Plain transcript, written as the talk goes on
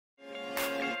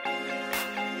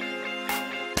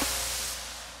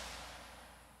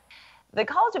The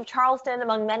College of Charleston,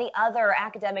 among many other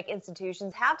academic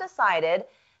institutions, have decided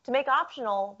to make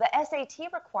optional the SAT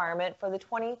requirement for the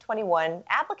 2021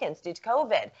 applicants due to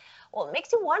COVID. Well, it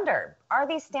makes you wonder, are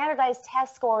these standardized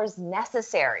test scores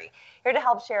necessary? Here to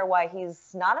help share why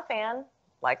he's not a fan,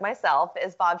 like myself,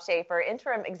 is Bob Schaeffer,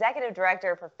 Interim Executive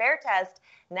Director for FairTest,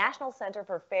 National Center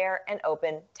for Fair and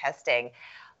Open Testing.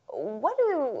 What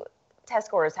do test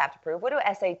scores have to prove? What do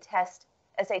SAT test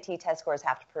scores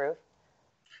have to prove?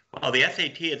 Well, the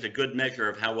SAT is a good measure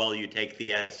of how well you take the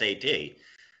SAT.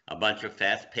 A bunch of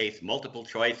fast-paced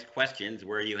multiple-choice questions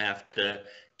where you have to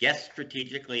guess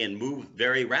strategically and move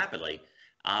very rapidly.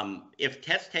 If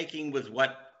test taking was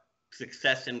what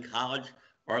success in college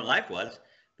or life was,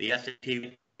 the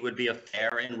SAT would be a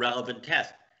fair and relevant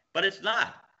test. But it's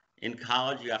not. In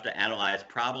college, you have to analyze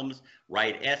problems,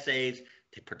 write essays,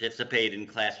 to participate in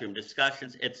classroom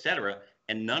discussions, etc.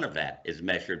 And none of that is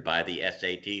measured by the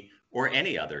SAT or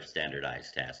any other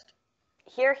standardized test.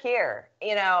 Hear, hear.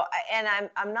 You know, and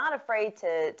I'm not afraid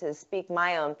to speak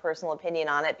my own personal opinion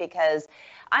on it, because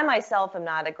I myself am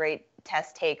not a great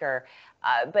test taker.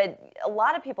 But a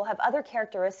lot of people have other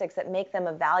characteristics that make them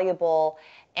a valuable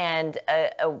and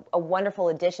a wonderful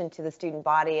addition to the student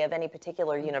body of any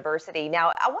particular university.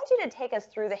 Now, I want you to take us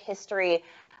through the history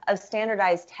of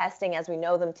standardized testing as we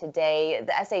know them today,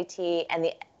 the SAT and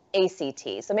the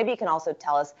ACT. So maybe you can also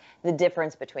tell us the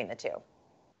difference between the two.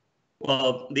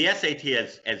 Well, the SAT,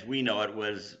 as we know it,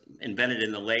 was invented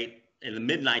in the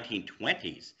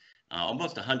mid-1920s,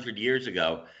 almost 100 years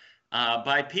ago,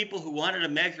 by people who wanted a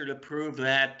measure to prove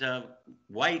that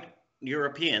white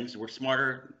Europeans were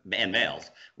smarter, and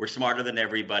males were smarter than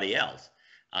everybody else.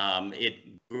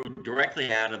 It grew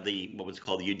directly out of what was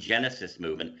called the eugenicist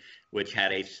movement, which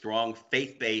had a strong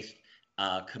faith-based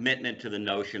commitment to the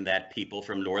notion that people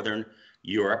from Northern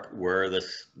Europe were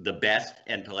the best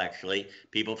intellectually.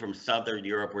 People from Southern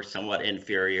Europe were somewhat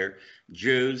inferior.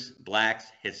 Jews, blacks,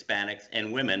 Hispanics,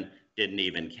 and women didn't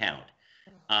even count.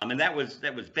 And that was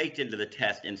baked into the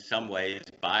test in some ways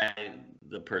by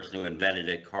the person who invented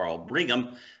it, Carl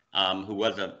Brigham, who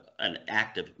was an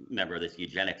active member of this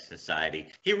eugenics society.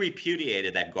 He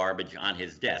repudiated that garbage on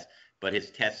his desk, but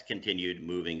his tests continued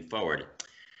moving forward.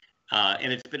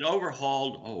 And it's been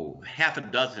overhauled, half a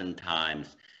dozen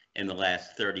times in the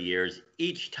last 30 years,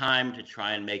 each time to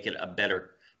try and make it a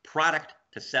better product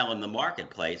to sell in the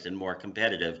marketplace and more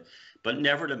competitive, but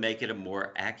never to make it a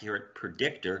more accurate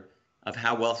predictor of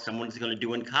how well someone's going to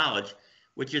do in college,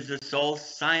 which is the sole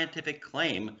scientific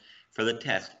claim for the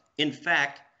test. In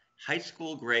fact, high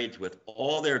school grades, with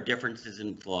all their differences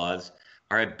and flaws,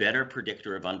 are a better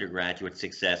predictor of undergraduate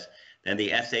success than the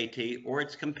SAT or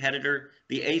its competitor,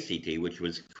 the ACT, which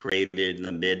was created in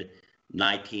the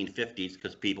mid-1950s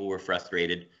because people were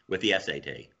frustrated with the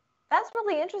SAT. That's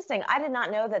really interesting. I did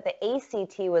not know that the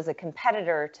ACT was a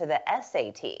competitor to the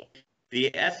SAT.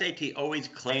 The SAT always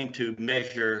claimed to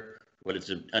measure what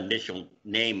its initial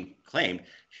name claimed,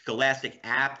 scholastic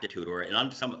aptitude, or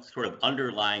some sort of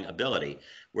underlying ability,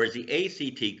 whereas the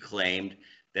ACT claimed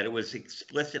that it was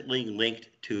explicitly linked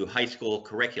to high school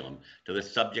curriculum, to the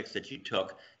subjects that you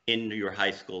took in your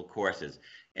high school courses.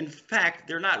 In fact,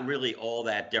 they're not really all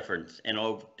that different, and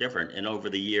over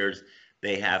the years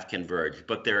they have converged,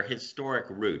 but their historic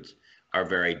roots are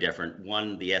very different.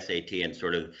 One, the SAT and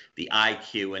sort of the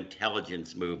IQ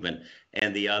intelligence movement,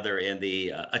 and the other in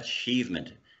the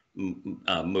achievement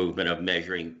movement of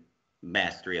measuring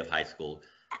mastery of high school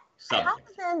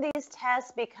subjects. How then these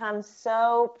tests become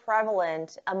so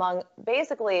prevalent among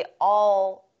basically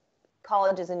all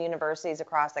colleges and universities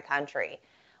across the country?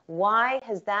 Why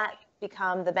has that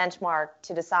become the benchmark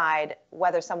to decide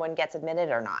whether someone gets admitted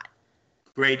or not?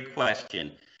 Great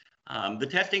question. The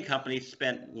testing companies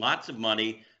spent lots of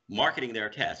money marketing their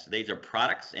tests. These are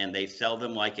products, and they sell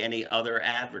them like any other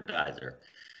advertiser.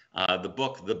 The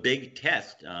book, The Big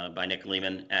Test, by Nick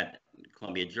Lehman at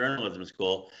Columbia Journalism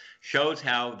School, shows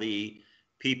how the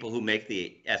people who make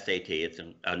the SAT, it's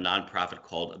a nonprofit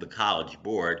called the College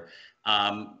Board,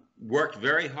 worked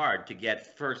very hard to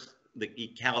get first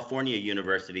the California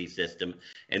university system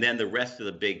and then the rest of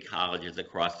the big colleges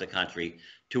across the country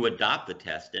to adopt the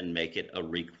test and make it a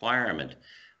requirement.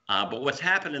 But what's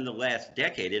happened in the last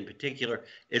decade in particular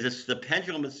is the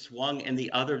pendulum has swung in the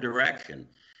other direction.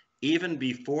 Even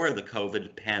before the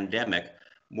COVID pandemic,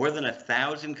 more than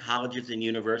 1,000 colleges and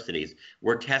universities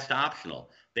were test optional.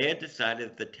 They had decided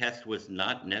that the test was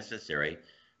not necessary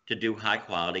to do high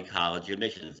quality college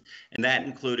admissions. And that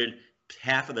included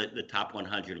half of the top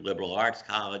 100 liberal arts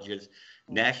colleges,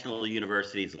 national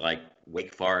universities like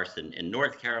Wake Forest in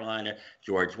North Carolina,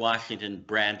 George Washington,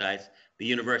 Brandeis, the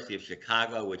University of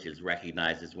Chicago, which is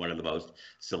recognized as one of the most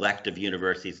selective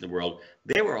universities in the world.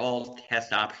 They were all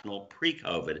test optional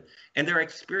pre-COVID, and their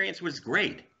experience was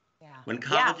great. Yeah. When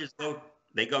colleges go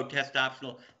test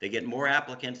optional, they get more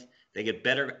applicants, they get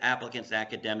better applicants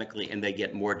academically, and they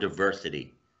get more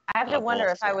diversity. I have to wonder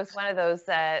if I was one of those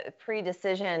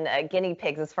pre-decision guinea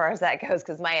pigs as far as that goes,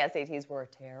 because my SATs were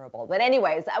terrible. But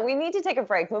anyways, we need to take a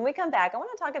break. When we come back, I want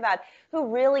to talk about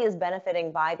who really is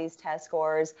benefiting by these test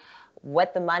scores,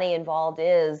 what the money involved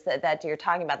is that you're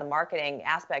talking about, the marketing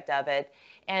aspect of it.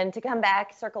 And to come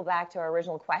back, circle back to our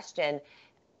original question,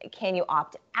 can you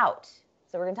opt out?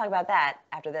 So we're going to talk about that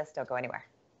after this. Don't go anywhere.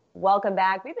 Welcome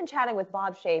back. We've been chatting with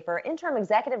Bob Schaeffer, Interim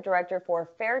Executive Director for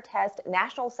FairTest,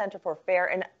 National Center for Fair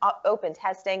and Open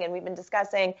Testing, and we've been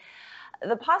discussing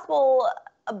the possible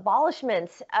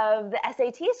abolishment of the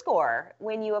SAT score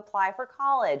when you apply for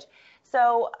college.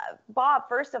 So, Bob,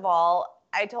 first of all,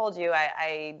 I told you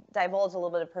I divulged a little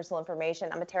bit of personal information.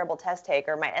 I'm a terrible test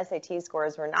taker. My SAT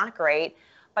scores were not great,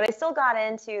 but I still got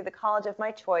into the college of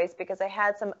my choice because I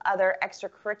had some other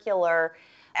extracurricular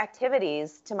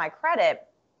activities to my credit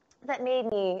that made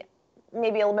me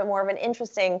maybe a little bit more of an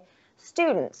interesting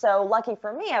student. So lucky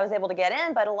for me, I was able to get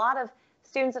in, but a lot of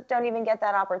students don't even get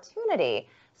that opportunity.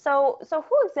 So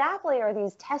who exactly are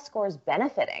these test scores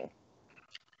benefiting?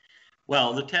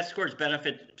 Well, the test scores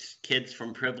benefit kids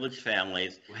from privileged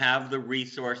families who have the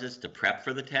resources to prep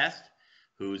for the test,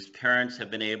 whose parents have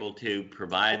been able to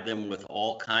provide them with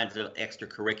all kinds of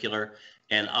extracurricular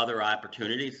and other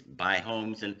opportunities, buy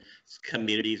homes and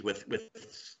communities with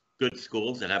good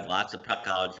schools that have lots of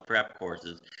college prep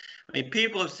courses. I mean,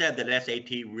 people have said that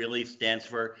SAT really stands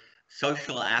for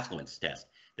social affluence test.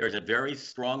 There's a very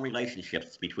strong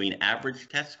relationship between average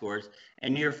test scores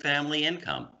and your family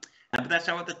income. But that's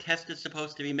not what the test is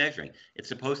supposed to be measuring. It's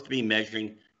supposed to be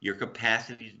measuring your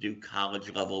capacity to do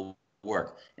college level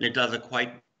work. And it does a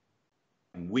quite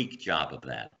weak job of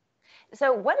that.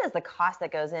 So what is the cost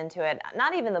that goes into it?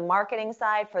 Not even the marketing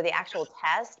side for the actual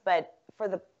test, but for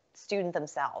the student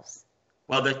themselves?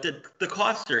 Well, the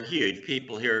costs are huge.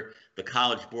 People hear the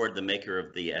College Board, the maker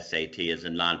of the SAT, is a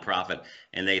nonprofit,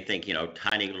 and they think,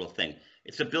 tiny little thing.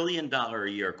 It's $1 billion a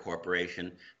year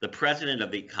corporation. The president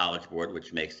of the College Board,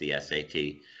 which makes the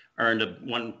SAT, earned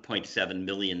 $1.7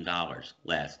 million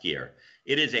last year.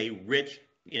 It is a rich,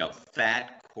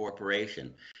 fat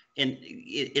corporation. And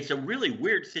it's a really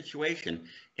weird situation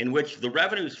in which the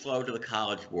revenues flow to the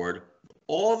College Board.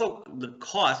 All the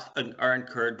costs are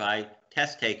incurred by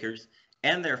test takers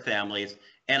and their families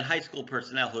and high school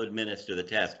personnel who administer the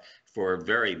test for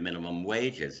very minimum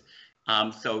wages.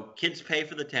 So kids pay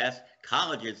for the test.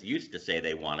 Colleges used to say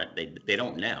they want it. They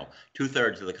don't now.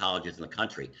 2/3 of the colleges in the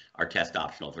country are test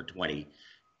optional for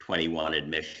 2021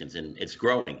 admissions, and it's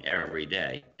growing every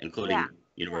day, including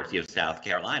University of South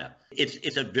Carolina.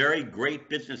 It's a very great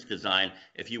business design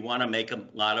if you want to make a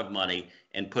lot of money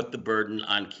and put the burden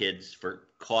on kids for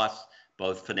costs,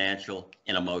 both financial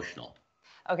and emotional.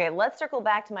 Okay, let's circle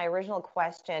back to my original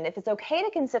question. If it's okay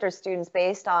to consider students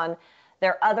based on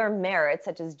their other merits,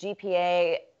 such as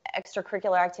GPA,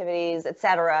 extracurricular activities,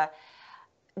 etc.,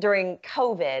 during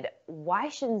COVID, why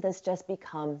shouldn't this just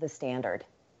become the standard?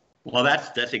 Well,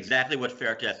 that's exactly what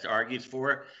FairTest argues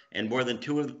for, and more than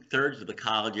 2/3 of the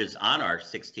colleges on our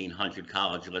 1,600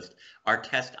 college list are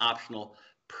test optional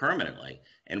permanently,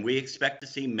 and we expect to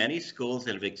see many schools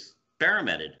that have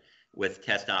experimented with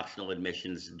test optional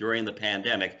admissions during the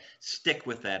pandemic stick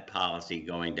with that policy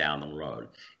going down the road.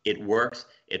 It works,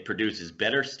 it produces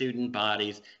better student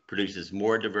bodies, produces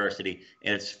more diversity,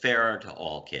 and it's fairer to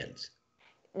all kids.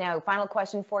 Now, final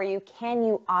question for you. Can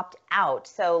you opt out?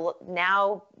 So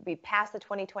now we passed the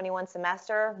 2021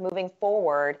 semester, moving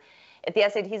forward, if the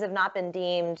SATs have not been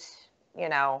deemed,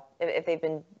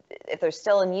 if they're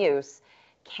still in use,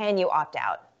 can you opt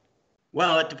out?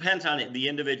 Well, it depends on the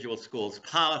individual school's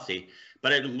policy,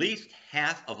 but at least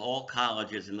half of all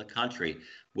colleges in the country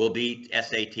will be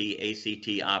SAT,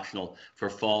 ACT optional for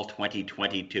fall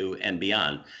 2022 and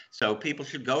beyond. So people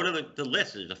should go to the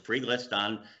list. There's a free list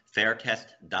on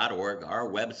fairtest.org, our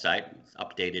website. It's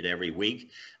updated every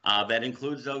week. That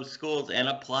includes those schools, and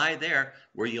apply there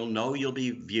where you'll know you'll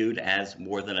be viewed as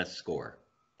more than a score.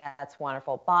 That's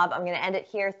wonderful. Bob, I'm going to end it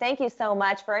here. Thank you so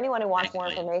much. For anyone who wants more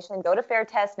information, go to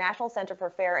FairTest, National Center for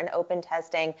Fair and Open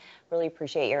Testing. Really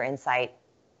appreciate your insight.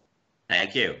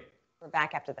 Thank you. We're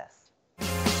back after this.